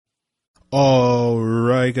All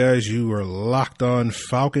right, guys, you are locked on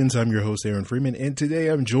Falcons. I'm your host, Aaron Freeman, and today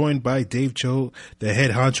I'm joined by Dave Choate, the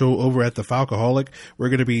head honcho over at the Falcoholic. We're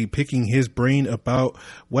going to be picking his brain about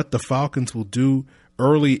what the Falcons will do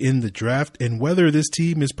early in the draft and whether this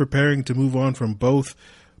team is preparing to move on from both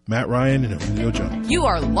Matt Ryan and Julio Jones. You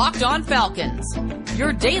are Locked On Falcons,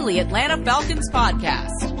 your daily Atlanta Falcons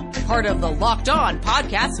podcast. Part of the Locked On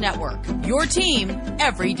Podcast Network, your team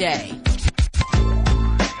every day.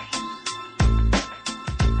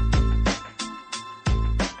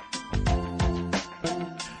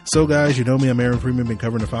 So, guys, you know me. I'm Aaron Freeman. Been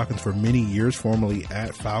covering the Falcons for many years, formerly at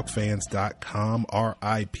FalcFans.com,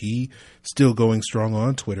 RIP. Still going strong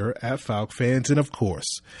on Twitter at FalcFans. And, of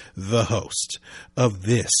course, the host of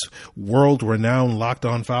this world-renowned Locked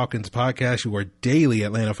On Falcons podcast, your daily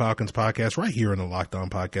Atlanta Falcons podcast, right here on the Locked On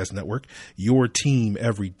Podcast Network, your team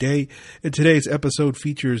every day. And today's episode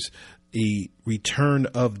features a return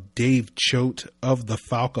of Dave Choate of the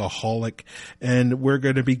Falcoholic. And we're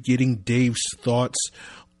going to be getting Dave's thoughts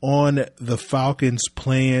on the Falcons'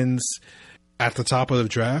 plans at the top of the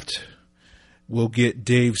draft. We'll get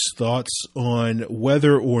Dave's thoughts on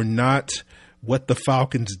whether or not what the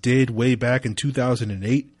Falcons did way back in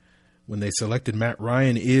 2008 when they selected Matt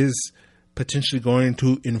Ryan is potentially going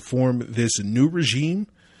to inform this new regime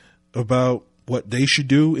about what they should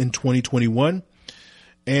do in 2021.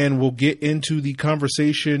 And we'll get into the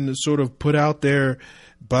conversation sort of put out there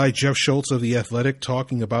by Jeff Schultz of The Athletic,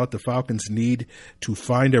 talking about the Falcons' need to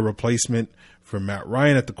find a replacement for Matt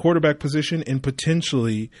Ryan at the quarterback position and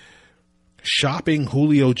potentially shopping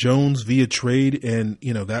Julio Jones via trade, and,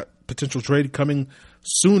 you know, that potential trade coming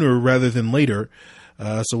sooner rather than later.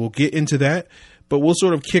 So we'll get into that. But we'll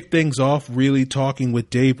sort of kick things off really talking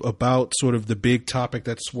with Dave about sort of the big topic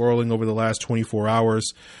that's swirling over the last 24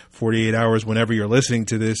 hours, 48 hours, whenever you're listening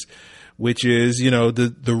to this, which is, you know,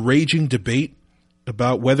 the raging debate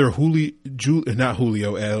about whether Julian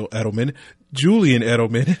Edelman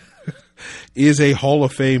is a Hall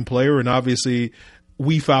of Fame player. And obviously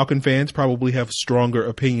we Falcon fans probably have stronger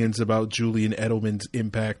opinions about Julian Edelman's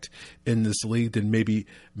impact in this league than maybe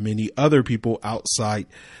many other people outside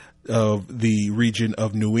of the region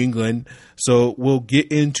of New England. So we'll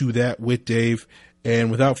get into that with Dave.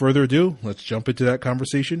 And without further ado, let's jump into that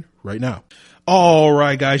conversation right now. All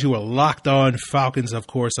right, guys, you are Locked On Falcons. Of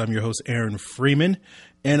course, I'm your host, Aaron Freeman,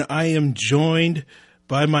 and I am joined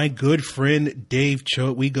by my good friend, Dave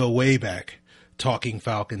Choate. We go way back talking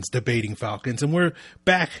Falcons, debating Falcons, and we're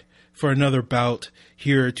back for another bout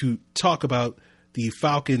here to talk about the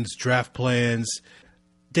Falcons draft plans.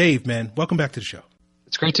 Dave, man, welcome back to the show.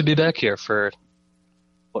 It's great to be back here for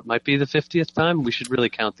what might be the 50th time. We should really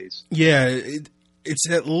count these. Yeah, it's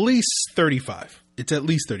at least 35. It's at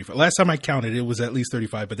least 35. Last time I counted, it was at least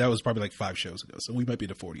 35, but that was probably like 5 shows ago. So we might be in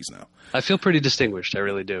the 40s now. I feel pretty distinguished. I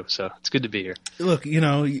really do. So it's good to be here. Look, you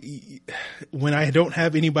know, when I don't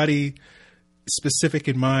have anybody specific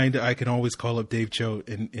in mind, I can always call up Dave Choate,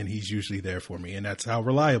 and he's usually there for me. And that's how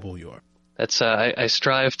reliable you are. That's I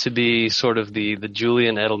strive to be sort of the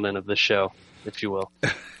Julian Edelman of the show, if you will.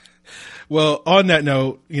 Well, on that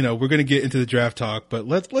note, you know, we're going to get into the draft talk, but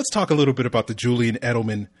let's talk a little bit about the Julian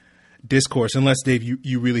Edelman discourse, unless, Dave,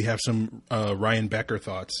 you really have some Ryan Becker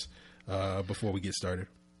thoughts before we get started.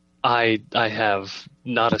 I have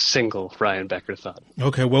not a single Ryan Becker thought.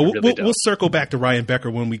 Okay, well, we'll circle back to Ryan Becker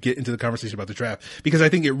when we get into the conversation about the draft, because I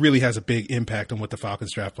think it really has a big impact on what the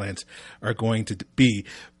Falcons draft plans are going to be.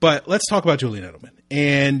 But let's talk about Julian Edelman.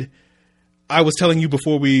 And I was telling you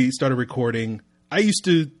before we started recording, I used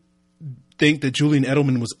to think that Julian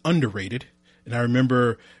Edelman was underrated. And I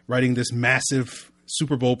remember writing this massive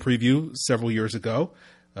Super Bowl preview several years ago.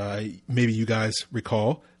 Maybe you guys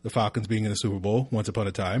recall the Falcons being in the Super Bowl once upon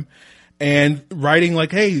a time, and writing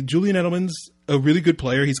like, hey, Julian Edelman's a really good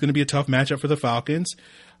player. He's going to be a tough matchup for the Falcons.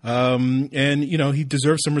 And, you know, he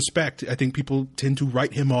deserves some respect. I think people tend to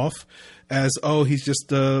write him off as, oh, he's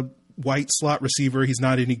just a white slot receiver. He's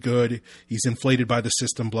not any good. He's inflated by the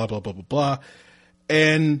system, blah, blah, blah, blah, blah.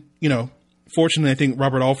 And, you know, fortunately, I think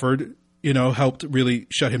Robert Alford, you know, helped really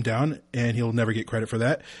shut him down, and he'll never get credit for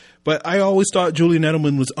that. But I always thought Julian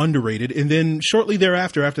Edelman was underrated. And then shortly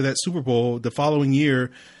thereafter, after that Super Bowl, the following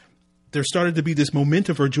year, there started to be this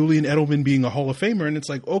momentum for Julian Edelman being a Hall of Famer. And it's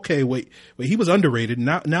like, okay, wait, he was underrated.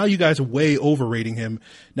 Now you guys are way overrating him.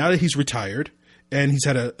 Now that he's retired and he's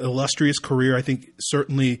had an illustrious career, I think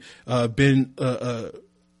certainly been a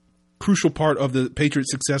crucial part of the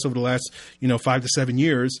Patriots' success over the last, 5 to 7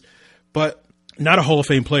 years, but not a Hall of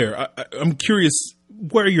Fame player. I'm curious,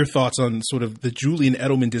 what are your thoughts on sort of the Julian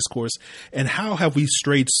Edelman discourse, and how have we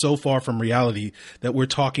strayed so far from reality that we're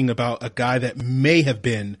talking about a guy that may have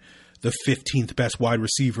been the 15th best wide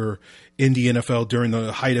receiver in the NFL during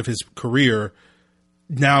the height of his career,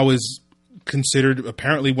 now is considered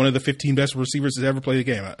apparently one of the 15 best receivers to ever play the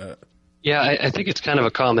game. Yeah, I think it's kind of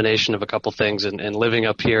a combination of a couple things. And living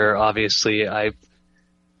up here, obviously, I've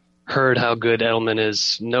heard how good Edelman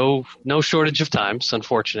is. No shortage of times,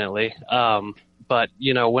 unfortunately. But,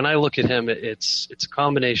 you know, when I look at him, it's a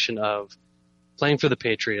combination of playing for the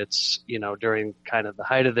Patriots, you know, during kind of the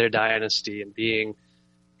height of their dynasty and being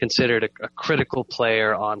considered a critical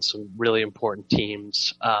player on some really important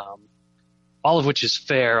teams, all of which is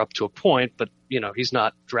fair up to a point, but, you know, he's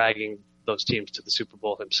not dragging those teams to the Super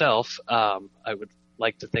Bowl himself. I would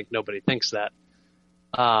like to think nobody thinks that.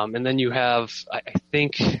 And then you have, I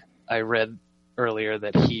think I read earlier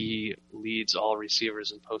that he leads all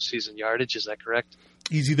receivers in postseason yardage. Is that correct?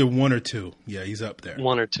 He's either one or two. Yeah, he's up there.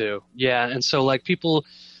 One or two. Yeah. And so like people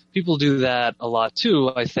do that a lot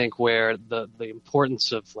too, I think, where the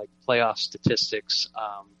importance of like playoff statistics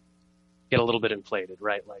get a little bit inflated,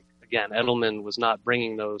 right? Like, again, Edelman was not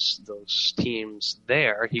bringing those teams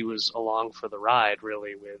there. He was along for the ride,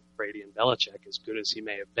 really, with Brady and Belichick, as good as he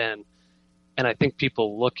may have been. And I think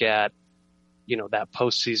people look at, you know, that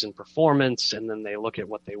postseason performance, and then they look at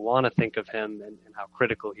what they want to think of him and how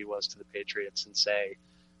critical he was to the Patriots and say,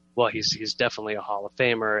 well, he's definitely a Hall of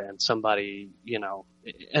Famer and somebody, you know,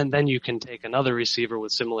 and then you can take another receiver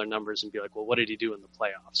with similar numbers and be like, well, what did he do in the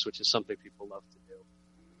playoffs? Which is something people love to do,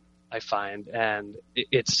 I find. And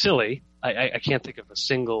it's silly. I can't think of a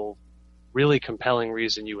single really compelling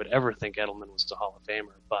reason you would ever think Edelman was a Hall of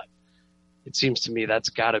Famer, but it seems to me that's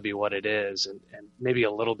got to be what it is, and maybe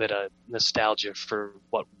a little bit of nostalgia for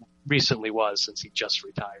what recently was since he just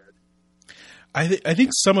retired. I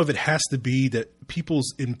think some of it has to be that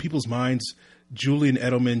in people's minds, Julian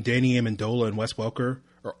Edelman, Danny Amendola, and Wes Welker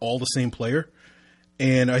are all the same player.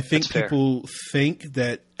 And I think people think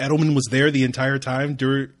that Edelman was there the entire time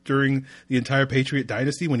during the entire Patriot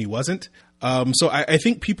dynasty when he wasn't. So I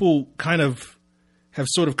think people kind of have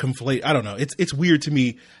sort of conflate. I don't know. It's weird to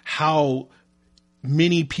me how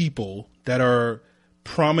many people that are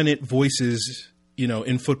prominent voices, you know,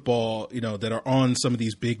 in football, you know, that are on some of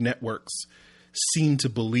these big networks seem to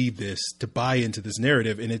believe this, to buy into this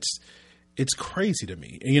narrative. And it's crazy to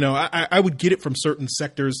me. You know, I would get it from certain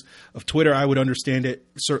sectors of Twitter. I would understand it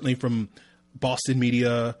certainly from Boston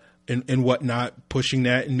media and whatnot, pushing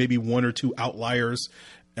that, and maybe one or two outliers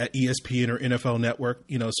at ESPN or NFL Network,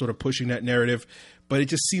 you know, sort of pushing that narrative. But it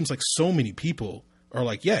just seems like so many people are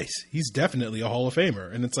like, yes, he's definitely a Hall of Famer.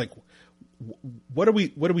 And it's like, what are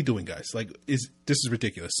we doing, guys? Like, this is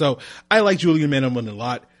ridiculous. So I like Julian Edelman a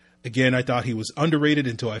lot. Again, I thought he was underrated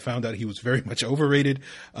until I found out he was very much overrated.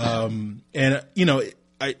 And, you know,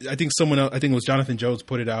 I think someone else, I think it was Jonathan Jones,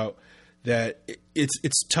 put it out that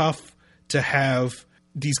it's tough to have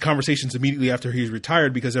these conversations immediately after he's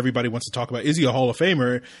retired because everybody wants to talk about, is he a Hall of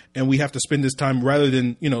Famer? And we have to spend this time rather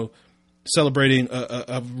than, you know, celebrating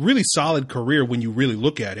a really solid career when you really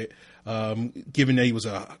look at it, given that he was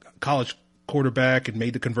a college quarterback and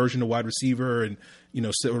made the conversion to wide receiver and, you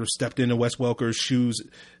know, sort of stepped into Wes Welker's shoes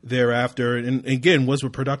thereafter. And again, was a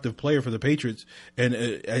productive player for the Patriots. And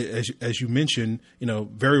as you mentioned, you know,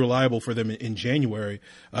 very reliable for them in January.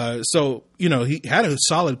 So, you know, he had a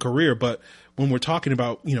solid career, but when we're talking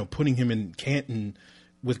about, you know, putting him in Canton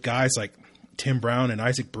with guys like Tim Brown and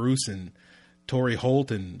Isaac Bruce and Torrey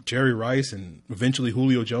Holt and Jerry Rice and eventually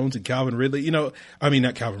Julio Jones and Calvin Ridley, you know, I mean,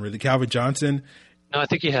 not Calvin Ridley, Calvin Johnson. No, I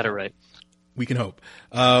think you had it right. We can hope.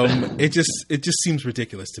 It just seems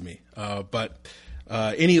ridiculous to me. But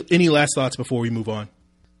any last thoughts before we move on?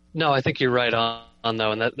 No, I think you're right on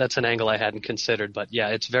though, and that's an angle I hadn't considered. But yeah,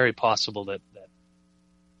 it's very possible that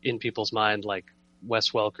in people's mind, like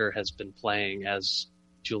Wes Welker has been playing as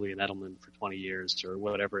Julian Edelman for 20 years or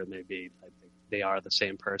whatever it may be. I think they are the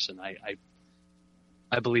same person.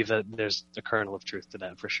 I believe that there's a kernel of truth to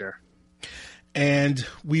that for sure. And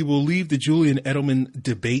we will leave the Julian Edelman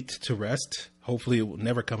debate to rest. Hopefully it will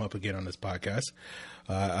never come up again on this podcast.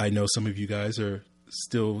 I know some of you guys are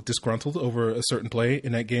still disgruntled over a certain play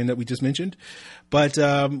in that game that we just mentioned. But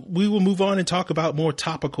we will move on and talk about more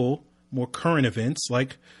topical, more current events,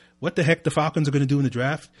 like what the heck the Falcons are going to do in the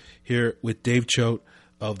draft, here with Dave Choate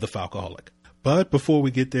of The Falcoholic. But before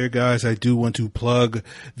we get there, guys, I do want to plug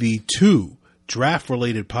the two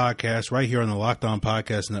draft-related podcasts right here on the Locked On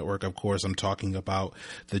Podcast Network. Of course, I'm talking about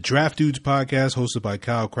the Draft Dudes podcast hosted by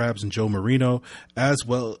Kyle Krabs and Joe Marino, as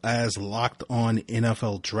well as Locked On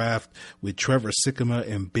NFL Draft with Trevor Sikkema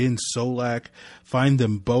and Ben Solak. Find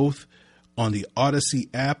them both on the Odyssey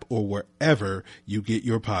app or wherever you get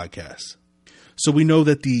your podcasts. So we know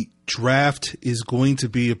that the draft is going to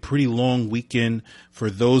be a pretty long weekend for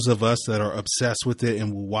those of us that are obsessed with it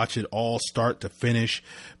and will watch it all start to finish.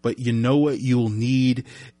 But you know what you'll need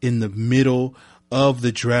in the middle of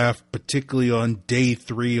the draft, particularly on day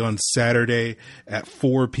 3 on Saturday at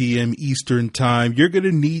 4 p.m. Eastern time. You're going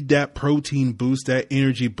to need that protein boost, that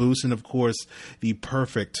energy boost. And of course, the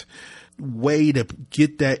perfect way to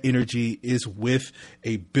get that energy is with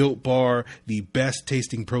a Built Bar, the best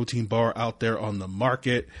tasting protein bar out there on the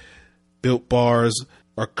market. Built Bars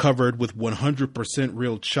are covered with 100%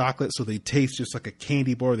 real chocolate, so they taste just like a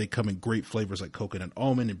candy bar. They come in great flavors like coconut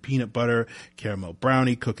almond and peanut butter, caramel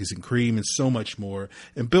brownie, cookies and cream, and so much more.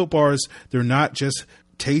 And Built Bars, they're not just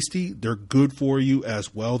tasty, they're good for you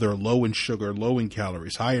as well. They're low in sugar, low in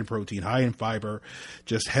calories, high in protein, high in fiber.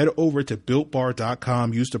 Just head over to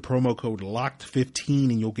BuiltBar.com, use the promo code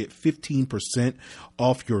LOCKED15, and you'll get 15%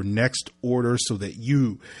 off your next order so that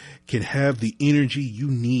you can have the energy you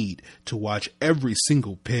need to watch every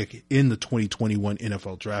single pick in the 2021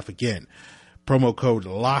 NFL Draft. Again, promo code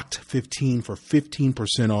LOCKED15 for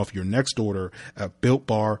 15% off your next order at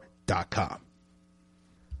BuiltBar.com.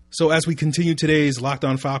 So as we continue today's Locked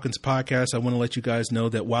On Falcons podcast, I want to let you guys know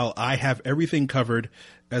that while I have everything covered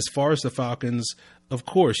as far as the Falcons, of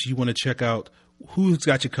course, you want to check out who's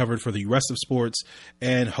got you covered for the rest of sports.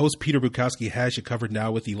 And host Peter Bukowski has you covered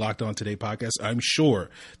now with the Locked On Today podcast. I'm sure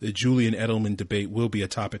the Julian Edelman debate will be a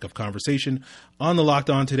topic of conversation on the Locked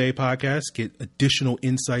On Today podcast. Get additional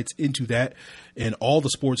insights into that and all the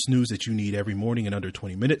sports news that you need every morning in under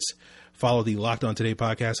 20 minutes. Follow the Locked On Today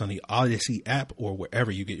podcast on the Odyssey app or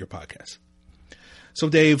wherever you get your podcasts. So,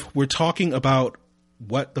 Dave, we're talking about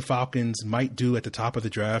what the Falcons might do at the top of the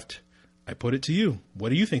draft. I put it to you. What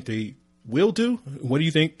do you think they will do? What do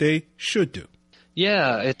you think they should do?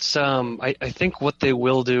 Yeah, it's I think what they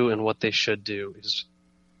will do and what they should do is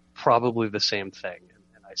probably the same thing.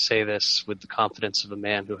 And I say this with the confidence of a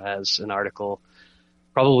man who has an article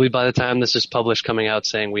probably by the time this is published coming out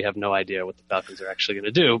saying we have no idea what the Falcons are actually going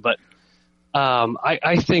to do. But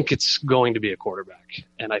I think it's going to be a quarterback,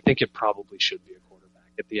 and I think it probably should be a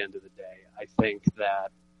quarterback at the end of the day. I think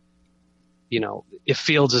that, if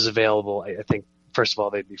Fields is available, I think, first of all,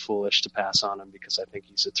 they'd be foolish to pass on him because I think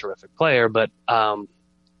he's a terrific player. But I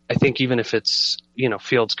think even if it's,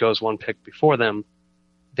 Fields goes one pick before them,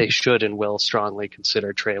 they should and will strongly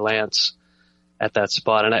consider Trey Lance at that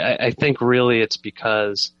spot. And I think really it's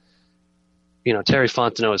because, Terry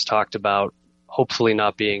Fontenot has talked about hopefully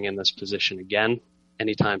not being in this position again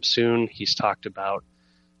anytime soon. He's talked about,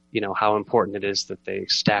 how important it is that they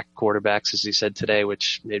stack quarterbacks, as he said today,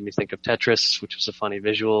 which made me think of Tetris, which was a funny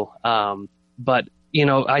visual. But,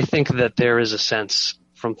 I think that there is a sense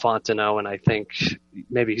from Fontenot, and I think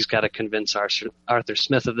maybe he's got to convince Arthur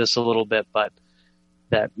Smith of this a little bit, but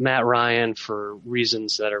that Matt Ryan, for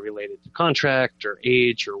reasons that are related to contract or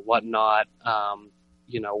age or whatnot,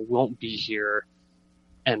 won't be here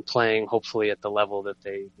and playing hopefully at the level that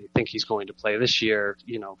they think he's going to play this year,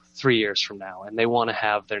 3 years from now. And they want to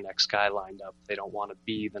have their next guy lined up. They don't want to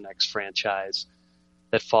be the next franchise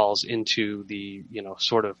that falls into the,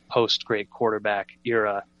 sort of post-great quarterback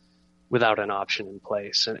era without an option in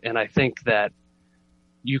place. And I think that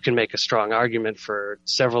you can make a strong argument for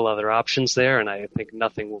several other options there, and I think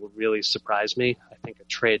nothing will really surprise me. I think a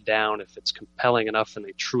trade down, if it's compelling enough and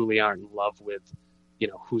they truly aren't in love with,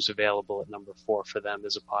 who's available at number 4 for them,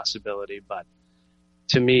 is a possibility. But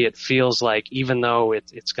to me, it feels like even though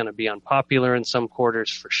it's going to be unpopular in some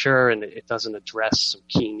quarters for sure, and it doesn't address some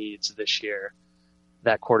key needs this year,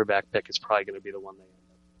 that quarterback pick is probably going to be the one they end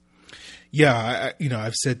up. Yeah,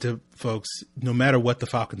 I've said to folks, no matter what the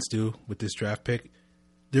Falcons do with this draft pick,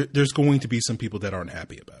 there's going to be some people that aren't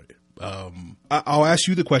happy about it. I'll ask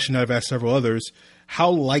you the question I've asked several others. How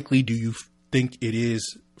likely do you think it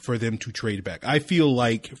is for them to trade back? I feel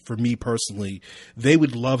like, for me personally, they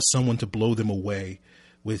would love someone to blow them away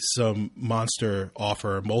with some monster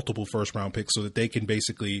offer, multiple first-round picks, so that they can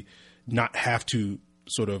basically not have to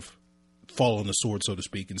sort of fall on the sword, so to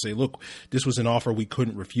speak, and say, look, this was an offer we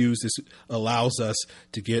couldn't refuse. This allows us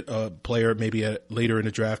to get a player maybe later in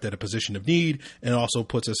the draft at a position of need, and also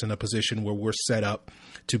puts us in a position where we're set up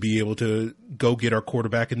to be able to go get our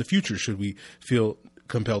quarterback in the future should we feel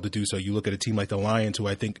compelled to do so. You look at a team like the Lions, who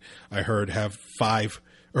I think I heard have 5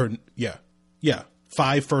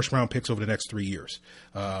 first-round picks over the next 3 years.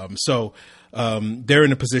 So they're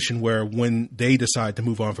in a position where when they decide to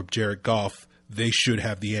move on from Jared Goff, they should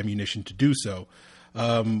have the ammunition to do so.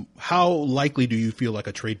 How likely do you feel like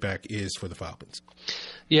a trade back is for the Falcons?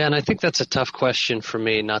 Yeah, and I think that's a tough question for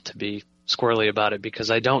me, not to be squirrely about it, because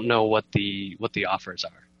I don't know what the offers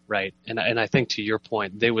are, right? And I think, to your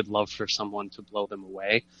point, they would love for someone to blow them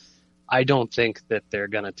away. I don't think that they're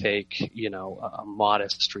going to take, a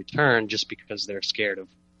modest return just because they're scared of,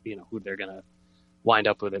 who they're going to wind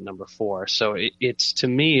up with at number 4. So to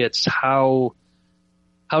me, it's how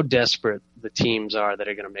desperate the teams are that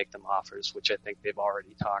are going to make them offers, which I think they've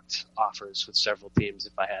already talked offers with several teams,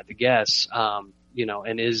 if I had to guess.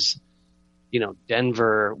 And is,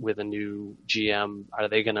 Denver with a new GM, are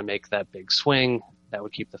they going to make that big swing? That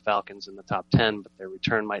would keep the Falcons in the top 10, but their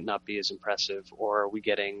return might not be as impressive. Or are we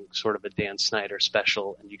getting sort of a Dan Snyder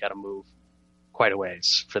special and you got to move quite a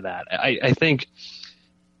ways for that? I think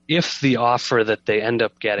if the offer that they end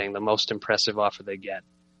up getting, the most impressive offer they get,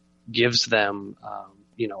 gives them,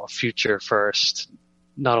 a future first,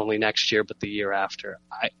 not only next year, but the year after,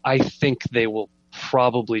 I think they will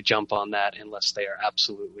probably jump on that unless they are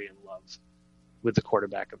absolutely in love with the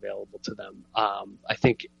quarterback available to them. I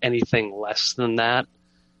think anything less than that,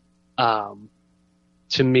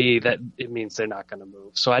 to me, that it means they're not going to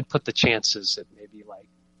move. So I'd put the chances at maybe like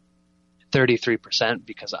 33%,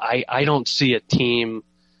 because I don't see a team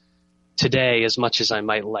today, as much as I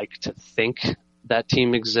might like to think that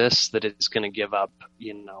team exists, that it's going to give up,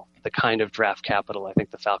 the kind of draft capital I think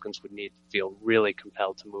the Falcons would need to feel really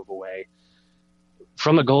compelled to move away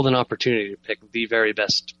from a golden opportunity to pick the very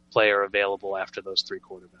best player available after those 3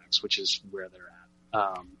 quarterbacks, which is where they're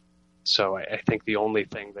at. So I think the only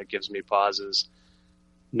thing that gives me pause is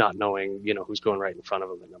not knowing, who's going right in front of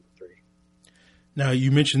them at number 3. Now,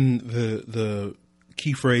 you mentioned the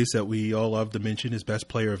key phrase that we all love to mention is best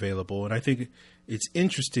player available. And I think it's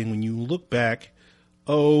interesting when you look back,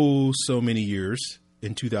 so many years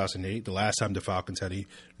in 2008, the last time the Falcons had a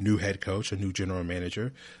new head coach, a new general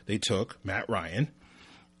manager, they took Matt Ryan.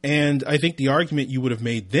 And I think the argument you would have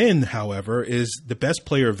made then, however, is the best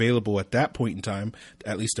player available at that point in time,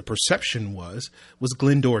 at least the perception was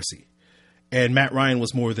Glenn Dorsey. And Matt Ryan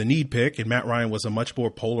was more the need pick, and Matt Ryan was a much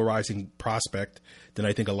more polarizing prospect than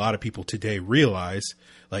I think a lot of people today realize.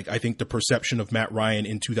 Like, I think the perception of Matt Ryan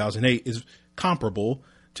in 2008 is comparable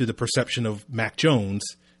to the perception of Mac Jones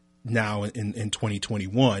now in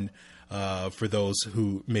 2021. For those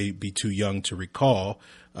who may be too young to recall,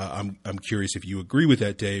 I'm curious if you agree with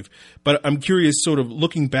that, Dave. But I'm curious, sort of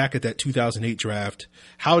looking back at that 2008 draft,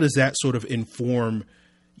 how does that sort of inform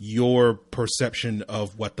your perception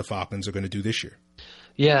of what the Falcons are going to do this year?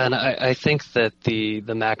 Yeah, and I think that the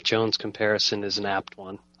Mac Jones comparison is an apt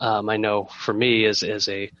one. I know for me, as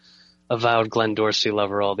a avowed Glenn Dorsey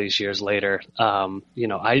lover all these years later,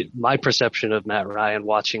 my perception of Matt Ryan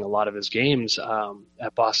watching a lot of his games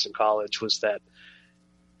at Boston College was that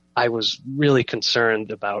I was really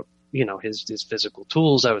concerned about, his physical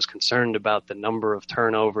tools. I was concerned about the number of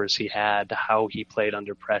turnovers he had, how he played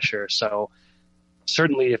under pressure. So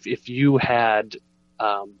certainly if you had,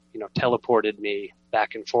 teleported me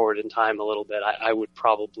back and forward in time a little bit, I would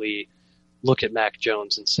probably look at Mac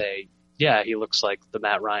Jones and say, yeah, he looks like the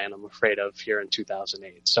Matt Ryan I'm afraid of here in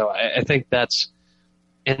 2008. So I think that's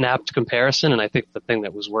an apt comparison. And I think the thing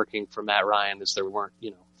that was working for Matt Ryan is there weren't,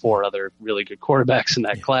 4 other really good quarterbacks in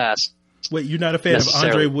that class. Wait, you're not a fan of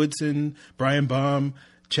Andre Woodson, Brian Baum,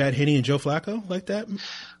 Chad Henne, and Joe Flacco like that?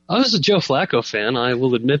 I was a Joe Flacco fan. I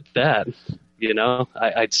will admit that.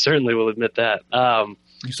 I certainly will admit that.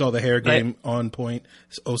 You saw the hair game on point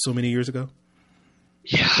so many years ago?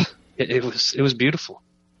 Yeah, it was beautiful.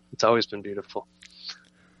 It's always been beautiful.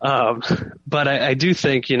 But I do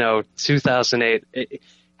think, 2008,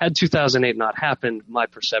 had 2008 not happened, my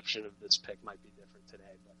perception of this pick might be different today.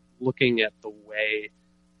 But looking at the way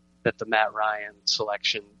that the Matt Ryan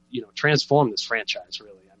selection, transformed this franchise,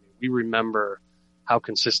 really. I mean, we remember how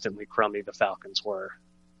consistently crummy the Falcons were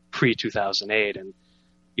pre-2008. And,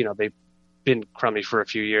 they've been crummy for a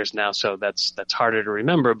few years now, so that's harder to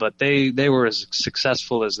remember. But they were as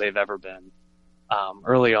successful as they've ever been.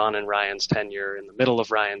 Early on in Ryan's tenure, in the middle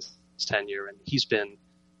of Ryan's tenure, and he's been,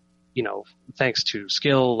 thanks to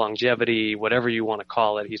skill, longevity, whatever you want to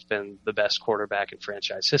call it, he's been the best quarterback in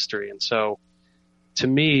franchise history. And so, to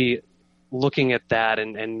me, looking at that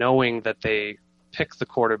and knowing that they picked the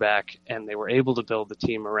quarterback and they were able to build the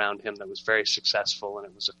team around him that was very successful, and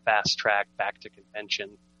it was a fast track back to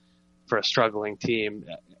contention for a struggling team,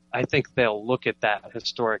 I think they'll look at that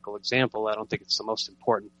historical example. I don't think it's the most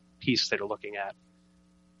important piece they're looking at,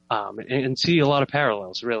 and see a lot of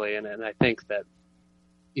parallels, really. And I think that,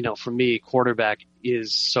 for me, quarterback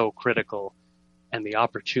is so critical, and the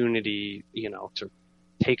opportunity, to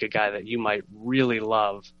take a guy that you might really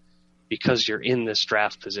love because you're in this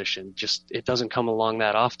draft position, it doesn't come along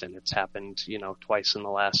that often. It's happened, twice in the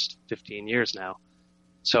last 15 years now.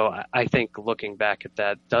 So I think looking back at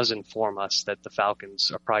that does inform us that the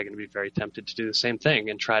Falcons are probably going to be very tempted to do the same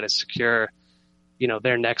thing and try to secure,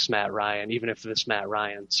 their next Matt Ryan, even if this Matt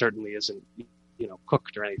Ryan certainly isn't,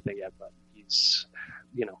 cooked or anything yet, but he's,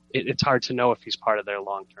 it's hard to know if he's part of their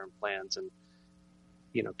long-term plans. And,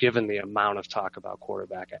 given the amount of talk about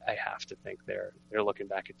quarterback, I have to think they're looking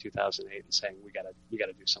back at 2008 and saying, we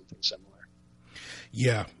gotta do something similar.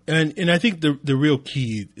 Yeah. And I think the real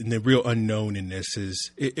key and the real unknown in this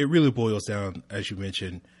is it really boils down, as you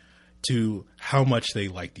mentioned, to how much they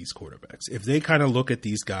like these quarterbacks. If they kind of look at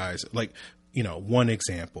these guys, like, one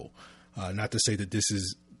example, not to say that this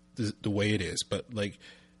is the way it is, but like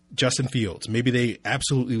Justin Fields, maybe they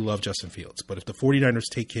absolutely love Justin Fields, but if the 49ers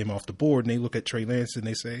take him off the board and they look at Trey Lance and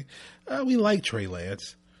they say, we like Trey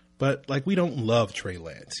Lance, but like, we don't love Trey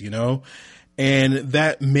Lance, and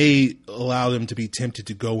that may allow them to be tempted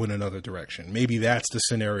to go in another direction. Maybe that's the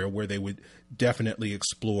scenario where they would definitely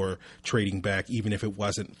explore trading back, even if it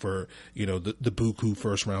wasn't for, the buku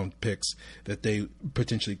first round picks that they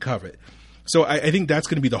potentially covet. So I think that's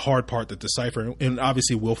going to be the hard part to decipher. And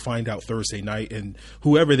obviously we'll find out Thursday night, and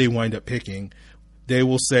whoever they wind up picking, they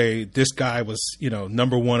will say this guy was,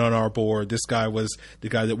 number one on our board. This guy was the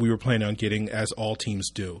guy that we were planning on getting, as all teams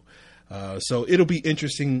do. So it'll be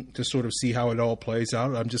interesting to sort of see how it all plays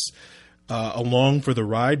out. I'm just along for the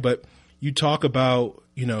ride. But you talk about,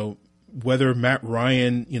 whether Matt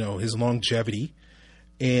Ryan, his longevity,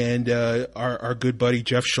 and our good buddy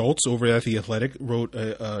Jeff Schultz over at The Athletic wrote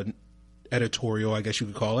an editorial, I guess you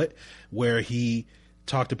could call it, where he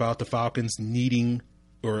talked about the Falcons needing,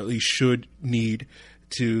 or at least should need,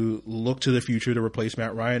 to look to the future to replace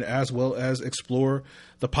Matt Ryan, as well as explore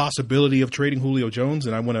the possibility of trading Julio Jones.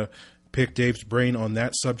 And I want to pick Dave's brain on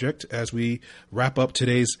that subject as we wrap up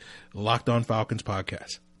today's Locked On Falcons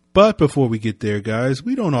podcast. But before we get there, guys,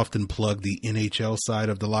 we don't often plug the NHL side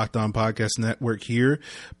of the Locked On Podcast Network here,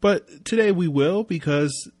 but today we will,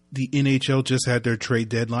 because the NHL just had their trade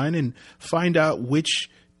deadline, and find out which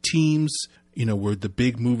teams, were the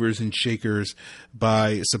big movers and shakers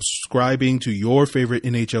by subscribing to your favorite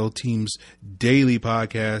NHL team's daily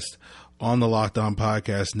podcast on the Locked On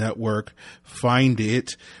Podcast Network. Find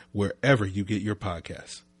it wherever you get your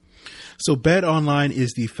podcasts. So BetOnline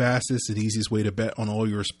is the fastest and easiest way to bet on all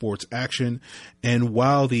your sports action. And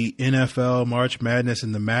while the NFL, March Madness,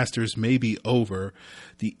 and the Masters may be over,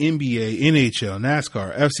 the NBA, NHL,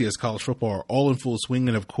 NASCAR, FCS, college football are all in full swing.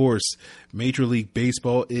 And of course, Major League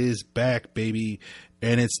Baseball is back, baby.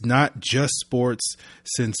 And it's not just sports,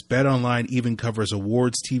 since BetOnline even covers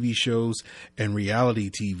awards, TV shows, and reality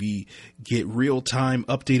TV. Get real-time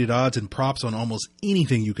updated odds and props on almost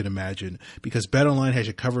anything you can imagine, because BetOnline has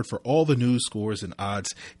you covered for all the news, scores, and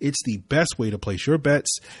odds. It's the best way to place your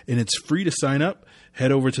bets, and it's free to sign up.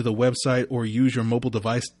 Head over to the website or use your mobile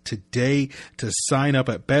device today to sign up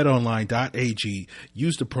at betonline.ag.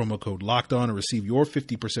 Use the promo code LOCKEDON and receive your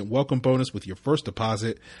 50% welcome bonus with your first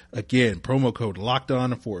deposit. Again, promo code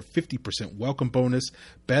LOCKEDON for a 50% welcome bonus.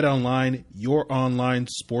 BetOnline, your online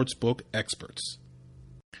sportsbook experts.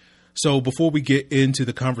 So before we get into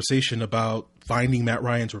the conversation about finding Matt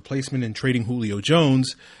Ryan's replacement and trading Julio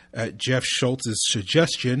Jones at Jeff Schultz's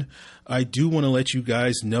suggestion, I do want to let you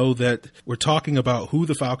guys know that we're talking about who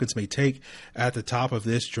the Falcons may take at the top of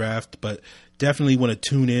this draft, but definitely want to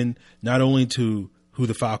tune in not only to who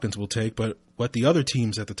the Falcons will take, but what the other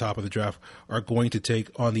teams at the top of the draft are going to take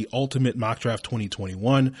on the Ultimate Mock Draft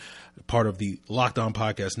 2021, part of the Locked On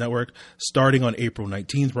Podcast Network, starting on April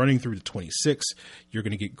 19th, running through the 26th. You're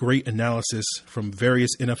going to get great analysis from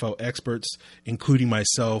various NFL experts, including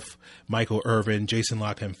myself, Michael Irvin, Jason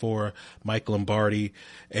Lockhamfora, Mike Lombardi,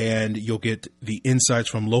 and you'll get the insights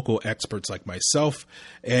from local experts like myself.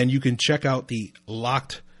 And you can check out the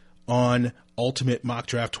Locked On Ultimate Mock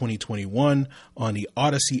Draft 2021 on the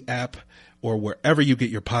Odyssey app, or wherever you get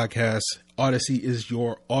your podcasts. Odyssey is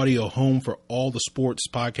your audio home for all the sports,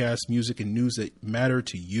 podcasts, music, and news that matter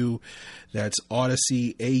to you. That's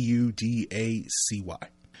Odyssey, AUDACY.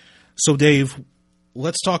 So, Dave,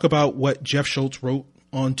 let's talk about what Jeff Schultz wrote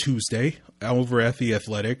on Tuesday over at The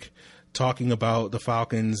Athletic, talking about the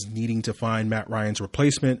Falcons needing to find Matt Ryan's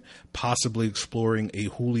replacement, possibly exploring a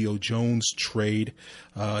Julio Jones trade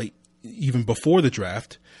even before the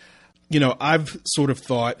draft. I've sort of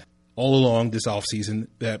thought all along this offseason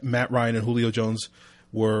that Matt Ryan and Julio Jones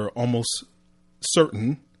were almost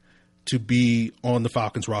certain to be on the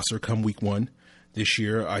Falcons roster come week one this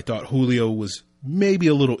year. I thought Julio was maybe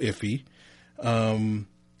a little iffy.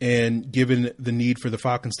 And given the need for the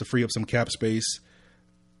Falcons to free up some cap space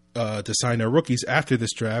to sign their rookies after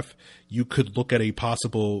this draft, you could look at a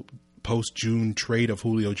possible post-June trade of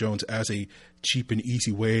Julio Jones as a cheap and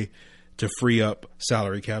easy way to free up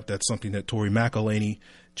salary cap. That's something that Tori McElhaney,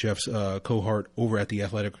 Jeff's cohort over at The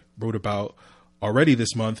Athletic, wrote about already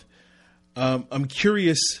this month. I'm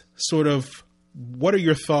curious, sort of, what are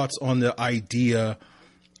your thoughts on the idea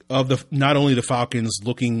of not only the Falcons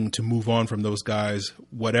looking to move on from those guys,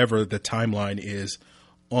 whatever the timeline is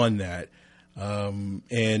on that,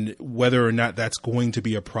 and whether or not that's going to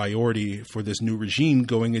be a priority for this new regime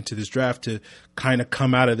going into this draft to kind of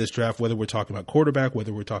come out of this draft, whether we're talking about quarterback,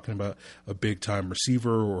 whether we're talking about a big-time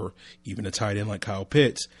receiver or even a tight end like Kyle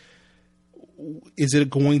Pitts.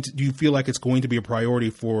 Do you feel like it's going to be a priority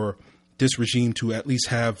for this regime to at least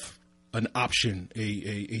have an option,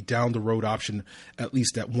 a down the road option, at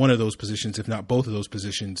least at one of those positions, if not both of those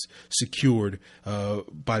positions, secured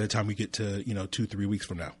by the time we get to 2-3 weeks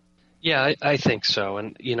from now? Yeah, I think so.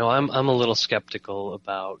 And I'm a little skeptical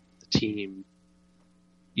about the team.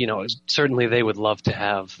 Certainly they would love to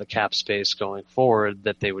have the cap space going forward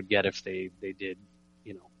that they would get if they did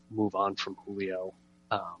move on from Julio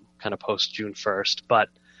kind of post June 1st, but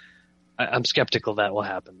I'm skeptical that will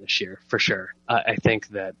happen this year for sure. I think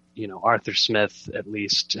that, Arthur Smith at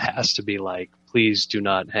least has to be like, please do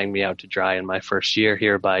not hang me out to dry in my first year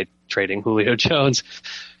here by trading Julio Jones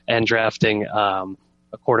and drafting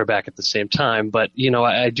a quarterback at the same time. But,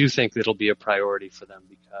 I do think that it'll be a priority for them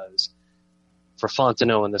because for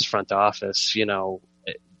Fontenot in this front office,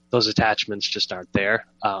 those attachments just aren't there.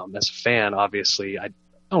 As a fan, obviously, I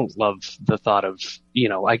don't love the thought of,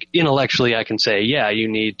 intellectually I can say, yeah, you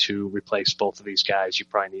need to replace both of these guys. You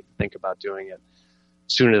probably need to think about doing it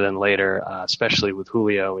sooner than later, especially with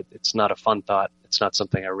Julio. It's not a fun thought. It's not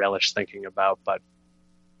something I relish thinking about, but,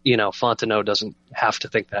 Fontenot doesn't have to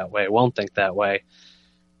think that way, won't think that way.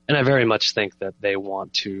 And I very much think that they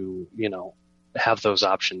want to, have those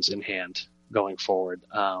options in hand going forward,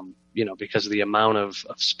 because of the amount of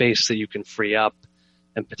space that you can free up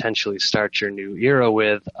and potentially start your new era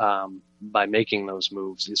with by making those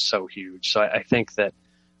moves is so huge. So I think that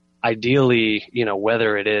ideally,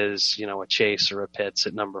 whether it is, a Chase or a Pitts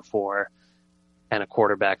at number 4 and a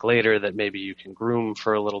quarterback later that maybe you can groom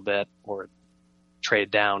for a little bit or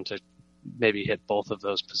trade down to maybe hit both of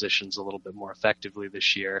those positions a little bit more effectively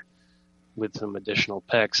this year with some additional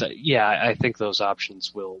picks. I think those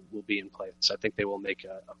options will be in place. I think they will make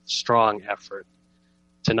a strong effort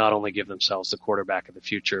to not only give themselves the quarterback of the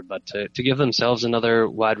future, but to give themselves another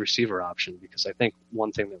wide receiver option. Because I think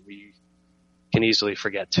one thing that we can easily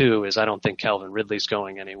forget too is I don't think Calvin Ridley's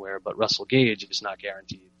going anywhere, but Russell Gage is not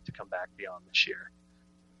guaranteed to come back beyond this year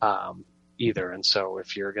either. And so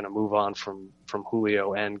if you're going to move on from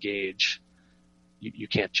Julio and Gage, you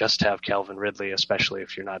can't just have Calvin Ridley, especially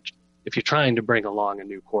if you're trying to bring along a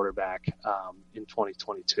new quarterback in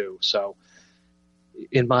 2022. So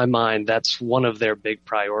in my mind, that's one of their big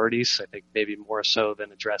priorities. I think maybe more so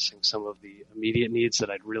than addressing some of the immediate needs that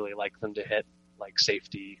I'd really like them to hit, like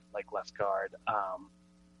safety, like left guard.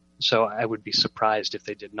 So I would be surprised if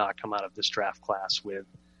they did not come out of this draft class with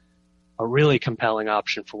a really compelling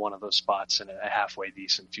option for one of those spots and a halfway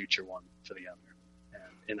decent future one for the other.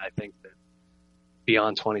 And I think that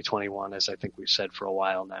beyond 2021, as I think we've said for a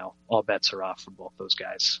while now, all bets are off for both those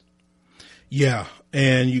guys. Yeah,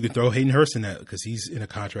 and you could throw Hayden Hurst in that because he's in a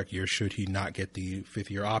contract year should he not get the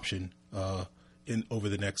 5th-year option in over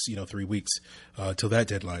the next 3 weeks till that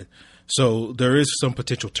deadline. So there is some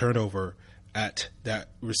potential turnover at that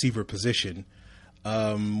receiver position,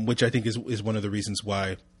 which I think is one of the reasons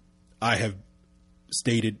why I have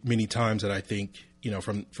stated many times that I think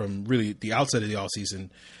from really the outset of the offseason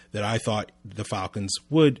that I thought the Falcons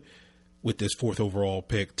would, with this 4th overall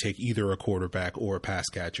pick, take either a quarterback or a pass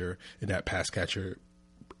catcher, and that pass catcher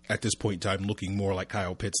at this point in time looking more like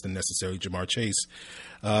Kyle Pitts than necessarily Jamar Chase,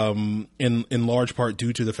 in large part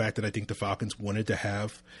due to the fact that I think the Falcons wanted to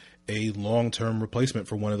have a long-term replacement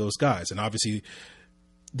for one of those guys. And obviously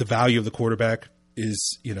the value of the quarterback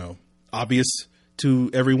is, obvious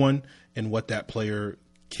to everyone and what that player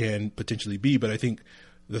can potentially be. But I think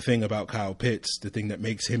the thing about Kyle Pitts, the thing that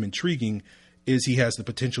makes him intriguing is he has the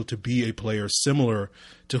potential to be a player similar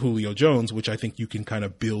to Julio Jones, which I think you can kind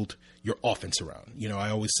of build your offense around.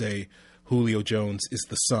 I always say Julio Jones is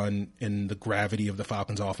the sun and the gravity of the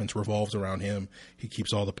Falcons offense revolves around him. He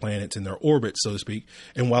keeps all the planets in their orbit, so to speak.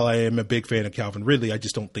 And while I am a big fan of Calvin Ridley, I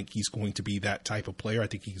just don't think he's going to be that type of player. I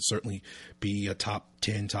think he can certainly be a top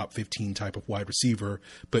 10, top 15 type of wide receiver,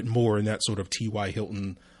 but more in that sort of T.Y.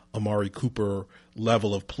 Hilton, Amari Cooper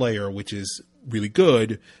level of player, which is really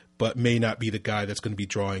good, but may not be the guy that's going to be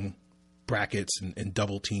drawing brackets and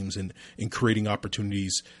double teams and creating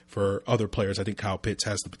opportunities for other players. I think Kyle Pitts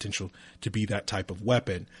has the potential to be that type of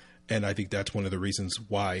weapon. And I think that's one of the reasons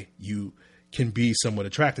why you can be somewhat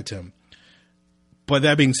attracted to him. But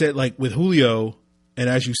that being said, like with Julio, and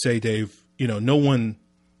as you say, Dave, no one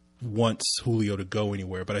wants Julio to go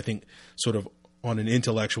anywhere. But I think sort of on an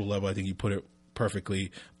intellectual level, I think you put it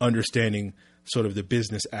perfectly, understanding sort of the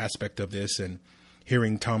business aspect of this, and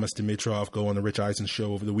hearing Thomas Dimitroff go on the Rich Eisen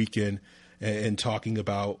show over the weekend and talking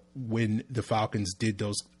about when the Falcons did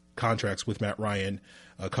those contracts with Matt Ryan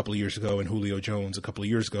a couple of years ago and Julio Jones a couple of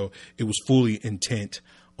years ago, it was fully intent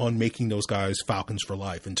on making those guys Falcons for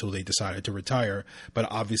life until they decided to retire. But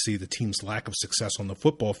obviously the team's lack of success on the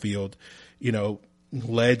football field,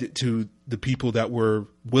 led to the people that were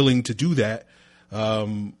willing to do that,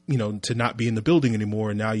 to not be in the building anymore.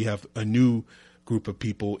 And now you have a new group of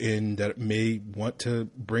people in that may want to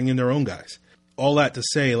bring in their own guys. All that to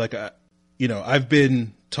say, I've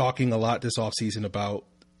been talking a lot this offseason about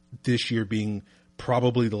this year being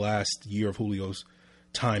probably the last year of Julio's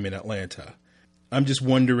time in Atlanta. I'm just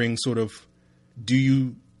wondering, do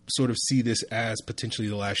you sort of see this as potentially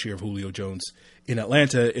the last year of Julio Jones in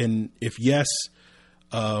Atlanta? And if yes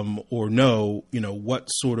or no, what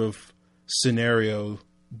sort of scenario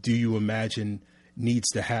do you imagine needs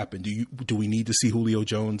to happen? Do we need to see Julio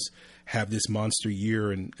Jones have this monster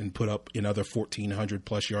year and put up another 1,400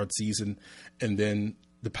 plus yard season, and then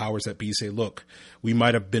the powers that be say, look, we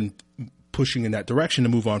might have been pushing in that direction to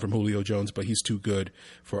move on from Julio Jones, but he's too good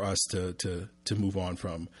for us to move on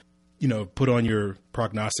from? Put on your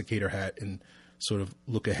prognosticator hat and sort of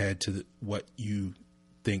look ahead to what you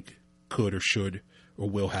think could or should or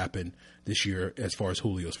will happen this year as far as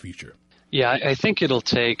Julio's future. Yeah, I think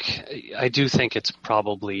I do think it's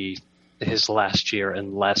probably his last year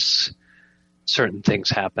unless certain things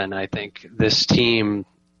happen. I think this team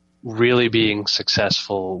really being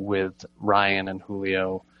successful with Ryan and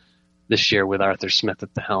Julio this year with Arthur Smith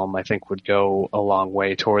at the helm, I think would go a long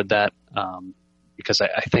way toward that. Because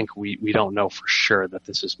I think we don't know for sure that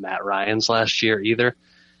this is Matt Ryan's last year either,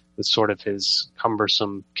 with sort of his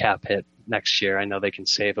cumbersome cap hit next year. I know they can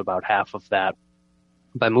save about half of that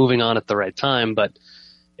by moving on at the right time, but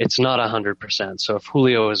it's not 100%. So if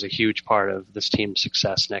Julio is a huge part of this team's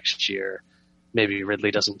success next year, maybe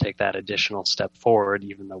Ridley doesn't take that additional step forward,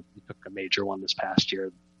 even though he took a major one this past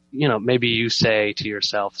year. Maybe you say to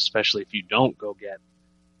yourself, especially if you don't go get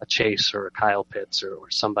a Chase or a Kyle Pitts or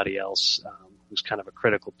somebody else who's kind of a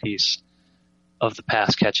critical piece of the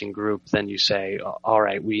pass catching group, then you say, all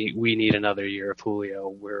right, we need another year of Julio.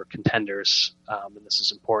 We're contenders, and this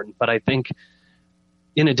is important. But I think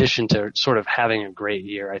in addition to sort of having a great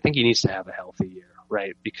year, I think he needs to have a healthy year,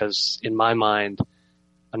 right? Because in my mind,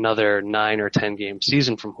 another 9 or 10 game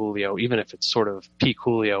season from Julio, even if it's sort of peak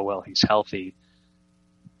Julio while he's healthy,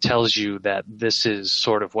 tells you that this is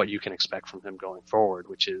sort of what you can expect from him going forward,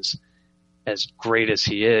 which is, as great as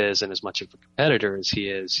he is and as much of a competitor as he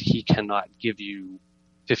is, he cannot give you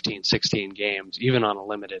 15, 16 games, even on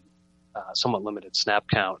a somewhat limited snap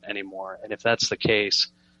count anymore. And if that's the case,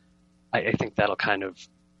 I think that'll kind of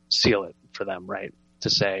seal it for them, right? To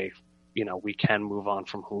say, we can move on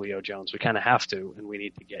from Julio Jones. We kind of have to, and we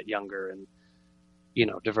need to get younger and,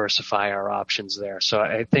 diversify our options there. So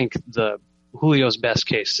I think Julio's best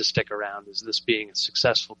case to stick around is this being a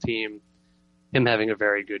successful team, him having a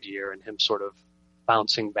very good year, and him sort of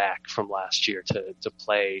bouncing back from last year to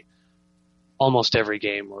play almost every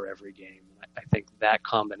game or every game. I think that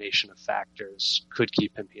combination of factors could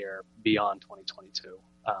keep him here beyond 2022.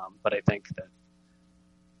 But I think that,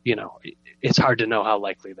 it's hard to know how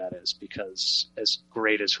likely that is, because as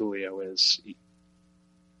great as Julio is,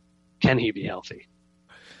 can he be healthy?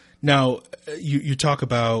 Now, you talk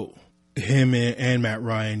about him and Matt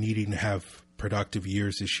Ryan needing to have productive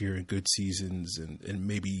years this year and good seasons, and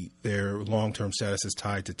maybe their long-term status is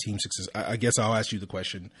tied to team success. I guess I'll ask you the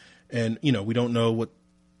question. And, we don't know what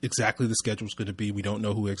exactly the schedule is going to be. We don't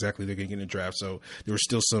know who exactly they're going to get in the draft. So there are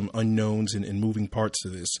still some unknowns and moving parts to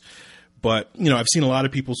this. But, I've seen a lot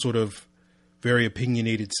of people sort of very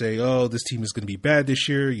opinionated say, oh, this team is going to be bad this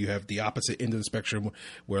year. You have the opposite end of the spectrum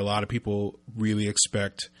where a lot of people really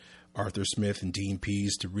expect Arthur Smith and Dean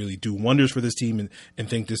Pease to really do wonders for this team and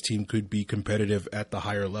think this team could be competitive at the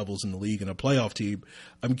higher levels in the league and a playoff team.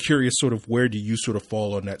 I'm curious, sort of, where do you sort of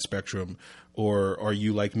fall on that spectrum? Or are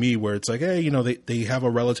you like me, where it's like, hey, they have a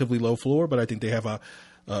relatively low floor, but I think they have a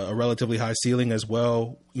relatively high ceiling as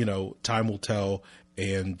well. Time will tell.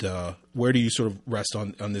 And where do you sort of rest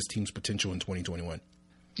on this team's potential in 2021?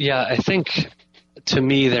 Yeah, I think to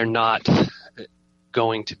me, they're not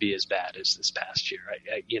going to be as bad as this past year.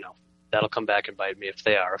 That'll come back and bite me if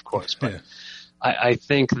they are, of course. But yeah. I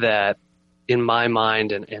think that in my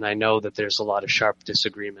mind, and I know that there's a lot of sharp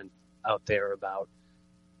disagreement out there about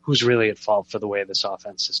who's really at fault for the way this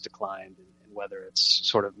offense has declined, and whether it's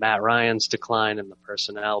sort of Matt Ryan's decline in the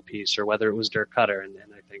personnel piece or whether it was Dirk Cutter. And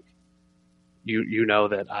I think you know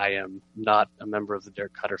that I am not a member of the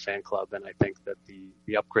Dirk Cutter fan club, and I think that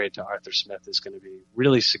the upgrade to Arthur Smith is going to be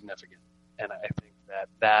really significant. And I think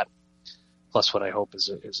that plus what I hope is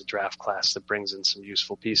a draft class that brings in some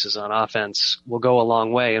useful pieces on offense will go a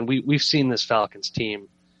long way. And we've seen this Falcons team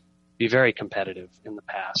be very competitive in the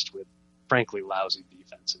past with frankly lousy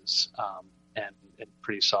defenses and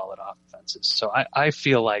pretty solid offenses. So I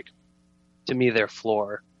feel like, to me, their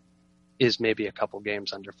floor is maybe a couple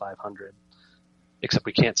games under 500, except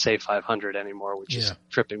we can't say 500 anymore, which is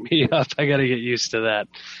tripping me up. I got to get used to that.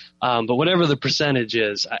 But whatever the percentage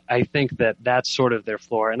is, I think that that's sort of their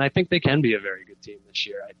floor. And I think they can be a very good team this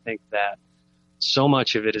year. I think that so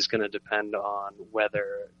much of it is going to depend on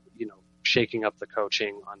whether, shaking up the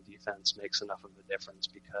coaching on defense makes enough of a difference,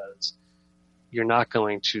 because you're not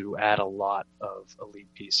going to add a lot of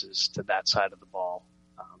elite pieces to that side of the ball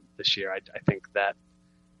this year. I think that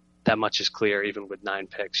much is clear. Even with 9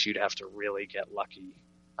 picks, you'd have to really get lucky,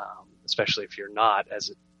 especially if you're not, as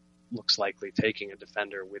it looks likely, taking a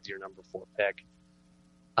defender with your number 4 pick.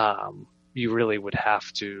 You really would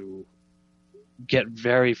have to get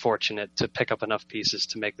very fortunate to pick up enough pieces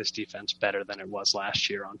to make this defense better than it was last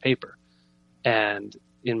year on paper. And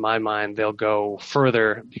in my mind, they'll go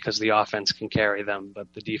further because the offense can carry them,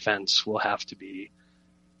 but the defense will have to be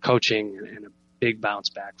coaching and a big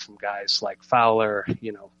bounce back from guys like Fowler,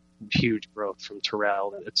 huge growth from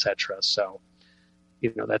Terrell, et cetera. So,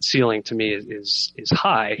 that ceiling to me is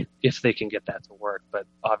high if they can get that to work. But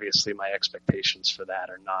obviously my expectations for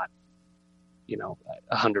that are not,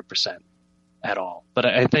 100% at all. But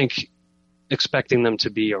I think expecting them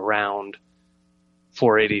to be around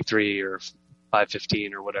 483 or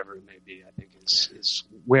 515 or whatever it may be, I think is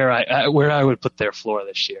where I would put their floor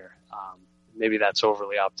this year. Maybe that's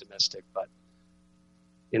overly optimistic, but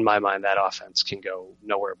in my mind, that offense can go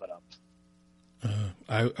nowhere but up.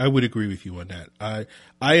 I would agree with you on that.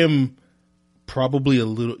 I am probably a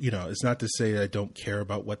little, it's not to say I don't care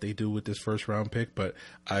about what they do with this first round pick, but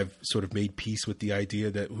I've sort of made peace with the idea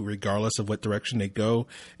that regardless of what direction they go,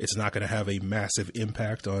 it's not going to have a massive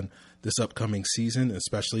impact on this upcoming season,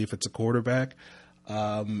 especially if it's a quarterback.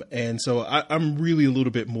 And so I'm really a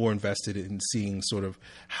little bit more invested in seeing sort of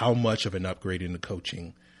how much of an upgrade in the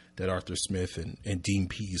coaching that Arthur Smith and Dean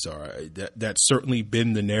Pease are. That's certainly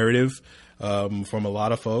been the narrative from a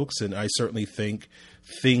lot of folks, and I certainly think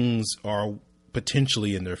things are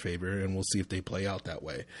potentially in their favor, and we'll see if they play out that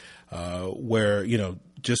way. Where,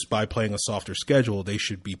 just by playing a softer schedule, they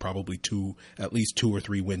should be probably at least 2 or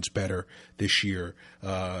 3 wins better this year,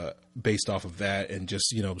 based off of that, and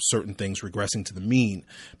just, certain things regressing to the mean,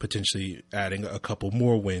 potentially adding a couple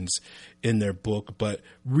more wins in their book. But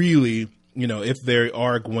really, if they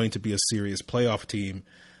are going to be a serious playoff team,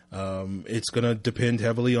 it's going to depend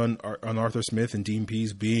heavily on Arthur Smith and Dean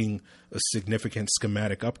Pease being a significant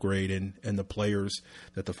schematic upgrade, and the players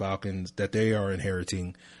that the Falcons that they are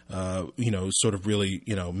inheriting, sort of really,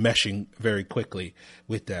 meshing very quickly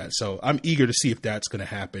with that. So I'm eager to see if that's going to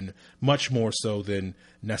happen, much more so than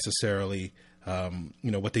necessarily,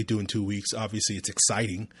 what they do in 2 weeks. Obviously it's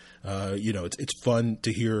exciting. It's fun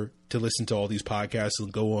to listen to all these podcasts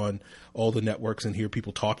and go on all the networks and hear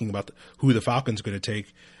people talking about who the Falcons are going to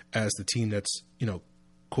take as the team that's,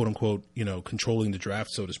 quote unquote, controlling the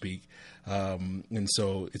draft, so to speak. And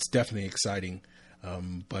so it's definitely exciting.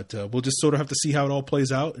 But we'll just sort of have to see how it all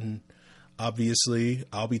plays out. And obviously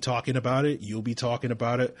I'll be talking about it. You'll be talking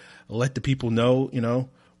about it. Let the people know,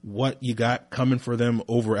 what you got coming for them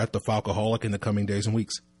over at the Falcoholic in the coming days and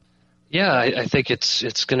weeks. Yeah, I think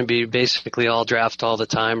it's going to be basically all draft all the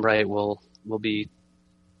time, right? We'll be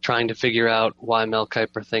trying to figure out why Mel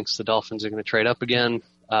Kiper thinks the Dolphins are going to trade up again.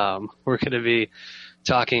 We're going to be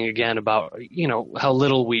talking again about, how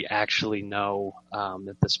little we actually know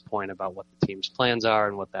at this point about what the team's plans are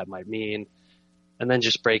and what that might mean. And then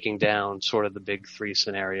just breaking down sort of the big 3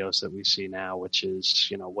 scenarios that we see now, which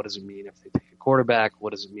is, what does it mean if they take a quarterback?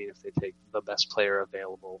 What does it mean if they take the best player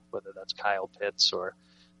available, whether that's Kyle Pitts or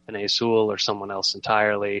Penei Sewell or someone else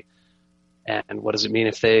entirely? And what does it mean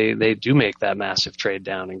if they do make that massive trade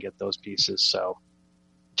down and get those pieces? So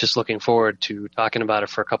just looking forward to talking about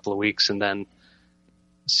it for a couple of weeks and then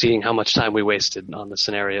seeing how much time we wasted on the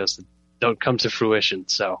scenarios that don't come to fruition.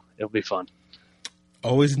 So it'll be fun.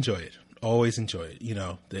 Always enjoy it.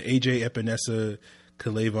 The AJ Epinesa,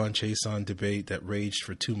 K'Lavon Chaisson debate that raged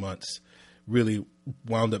for 2 months really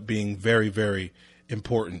wound up being very, very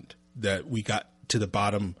important, that we got to the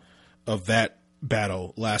bottom of that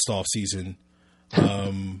battle last offseason,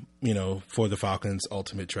 for the Falcons'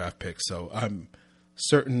 ultimate draft pick. So I'm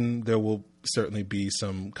certain there will certainly be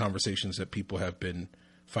some conversations that people have been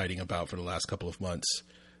fighting about for the last couple of months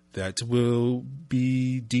that will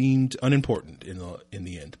be deemed unimportant in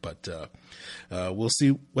the end. But we'll see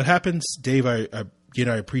what happens. Dave, I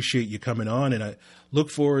appreciate you coming on, and I look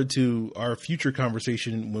forward to our future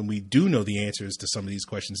conversation when we do know the answers to some of these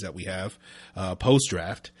questions that we have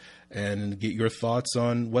post-draft, and get your thoughts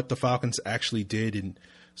on what the Falcons actually did and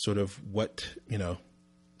sort of what,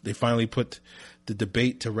 they finally put the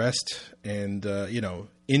debate to rest and,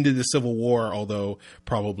 ended the Civil War, although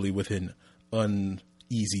probably with an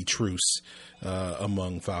uneasy truce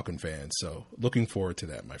among Falcon fans. So looking forward to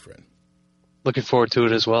that, my friend. Looking forward to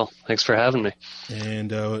it as well. Thanks for having me.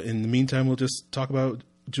 And in the meantime, we'll just talk about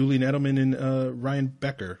Julian Edelman and Ryan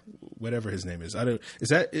Becker, whatever his name is.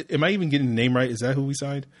 Am I even getting the name right? Is that who we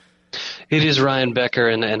signed? It is Ryan Becker,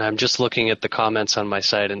 and I'm just looking at the comments on my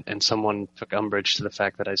site, and someone took umbrage to the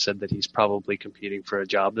fact that I said that he's probably competing for a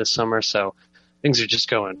job this summer. So things are just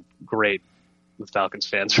going great with Falcons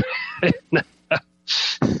fans right now.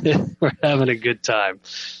 We're having a good time.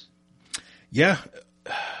 Yeah.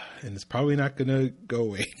 And it's probably not going to go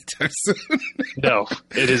away anytime soon. No,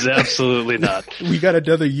 it is absolutely not. We got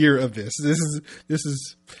another year of this.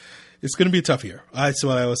 It's going to be a tough year. That's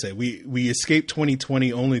what I always say. We escaped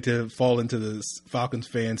 2020 only to fall into the Falcons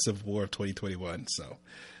fan civil war of 2021. So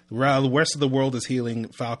the rest of the world is healing.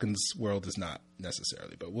 Falcons world is not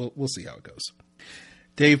necessarily, but we'll see how it goes.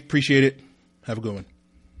 Dave, appreciate it. Have a good one.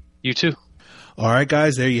 You too. All right,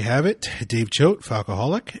 guys, there you have it. Dave Choate,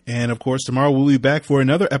 Falcoholic. And, of course, tomorrow we'll be back for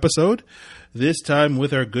another episode, this time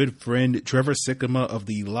with our good friend Trevor Sikkema of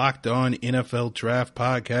the Locked On NFL Draft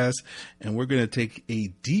Podcast. And we're going to take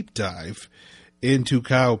a deep dive into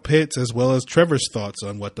Kyle Pitts as well as Trevor's thoughts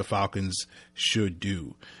on what the Falcons should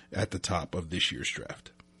do at the top of this year's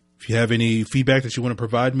draft. If you have any feedback that you want to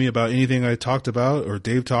provide me about anything I talked about or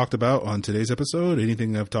Dave talked about on today's episode,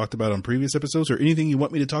 anything I've talked about on previous episodes, or anything you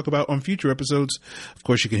want me to talk about on future episodes, of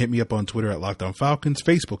course, you can hit me up on Twitter at Locked On Falcons,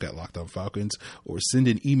 Facebook at Locked On Falcons, or send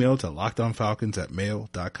an email to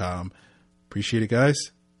lockedonfalcons@mail.com. Appreciate it, guys.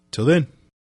 Till then.